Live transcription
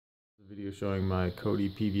Video showing my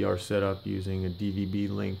Kodi PVR setup using a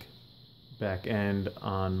DVBLink backend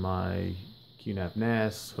on my Qnap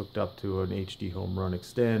NAS hooked up to an HDHomeRum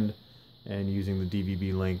extend and using the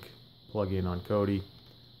DVBLink plugin on Kodi.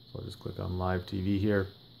 So I'll just click on live TV here.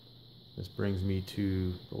 This brings me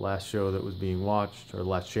to the last show that was being watched, or the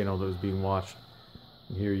last channel that was being watched.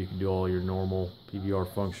 And here you can do all your normal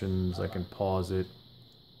PVR functions. I can pause it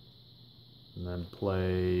and then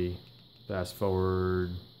play, fast forward,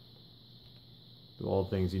 do all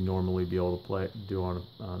the things you normally be able to do on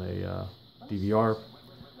a DVR.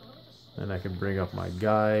 And I can bring up my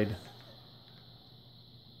guide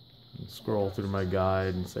and scroll through my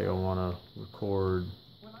guide and say I want to record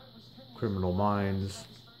Criminal Minds,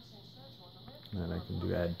 and I can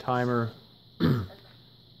do add timer.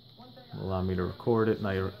 Allow me to record it, and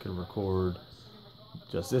I can record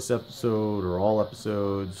just this episode or all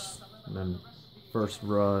episodes, and then first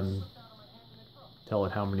run, tell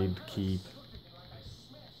it how many to keep,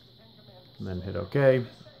 and then hit OK.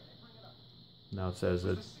 Now it says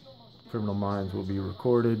that Criminal Minds will be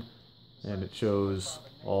recorded, and it shows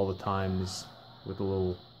all the times with a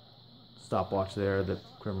little stopwatch there that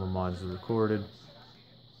Criminal Minds is recorded.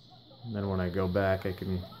 And then when I go back, I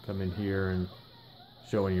can come in here and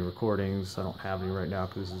show any recordings. I don't have any right now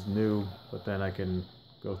because this is new, but then I can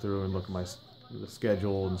go through and look at the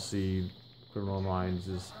schedule and see Criminal Minds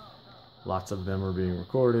is lots of them are being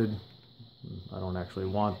recorded. I don't actually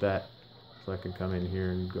want that, so I can come in here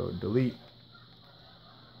and go delete,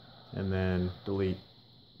 and then delete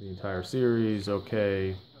the entire series.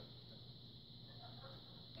 Okay,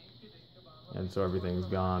 and so everything's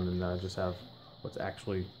gone, and I just have what's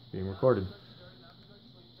actually being recorded.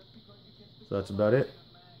 So that's about it.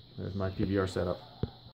 There's my PVR setup.